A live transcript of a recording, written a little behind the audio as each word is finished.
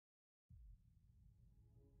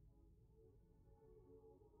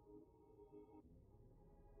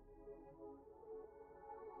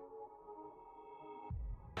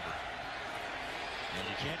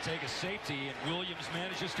Can't take a safety, and Williams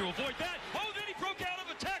manages to avoid that. Oh, then he broke out of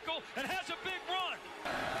a tackle and has a big run.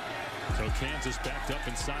 So Kansas backed up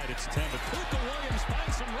inside. It's 10, but Pooka Williams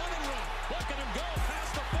finds some running room. Look at him go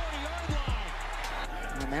past the 40-yard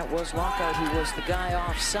line. And that was Lockhart who was the guy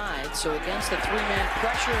offside. So against the three-man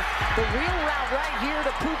pressure, the real route right here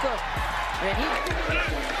to Pooka. And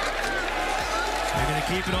they're going to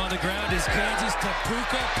keep it on the ground as Kansas to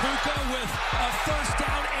Pooka. Pooka with a first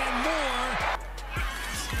down and more.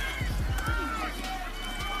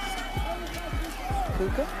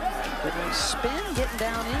 Pooka, good little spin, getting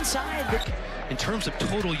down inside. In terms of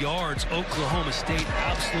total yards, Oklahoma State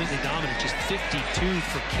absolutely dominant, just 52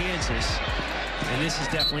 for Kansas. And this is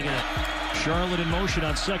definitely going to... Charlotte in motion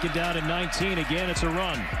on second down and 19. Again, it's a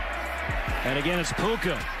run. And again, it's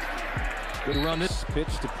Pooka. Good run. This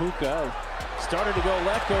pitch to Pooka. Started to go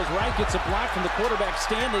left, goes right, gets a block from the quarterback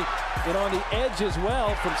Stanley. And on the edge as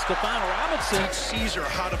well from Stefano Robinson. Teach Caesar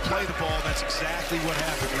how to play the ball. That's exactly what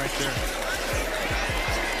happened right there.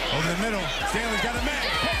 Over the middle, Stanley's got a man.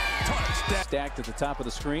 Touchdown. Stacked at the top of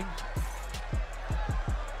the screen.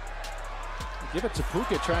 Give it to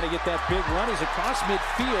Pooka, trying to get that big run. He's across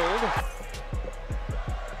midfield.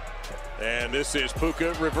 And this is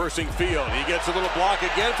Pooka reversing field. He gets a little block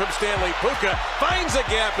again from Stanley. Pooka finds a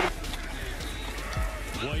gap.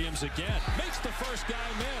 Williams again. Makes the first guy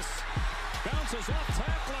miss. Bounces off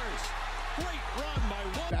tacklers. Great run by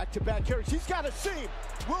Williams. Back-to-back carries. He's got a seam.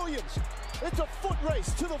 Williams. It's a foot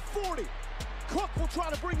race to the 40. Cook will try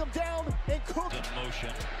to bring him down, and Cook In motion,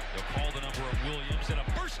 they'll call the number of Williams, and a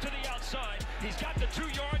burst to the outside. He's got the 2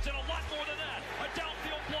 yards and a lot more than that. A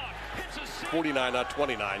downfield block, hits a seam. 49, not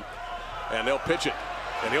 29. And they'll pitch it.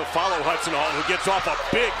 And he'll follow Hudson Hall, who gets off a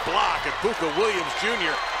big block. And Pooka Williams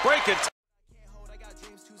Jr. breaking. I got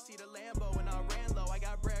dreams to see the Lambo, and I ran low. I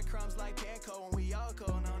got breadcrumbs like Panko, and we all go,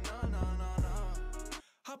 no.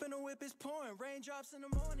 Hop in the whip, it's pouring, raindrops in the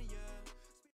morning, yeah.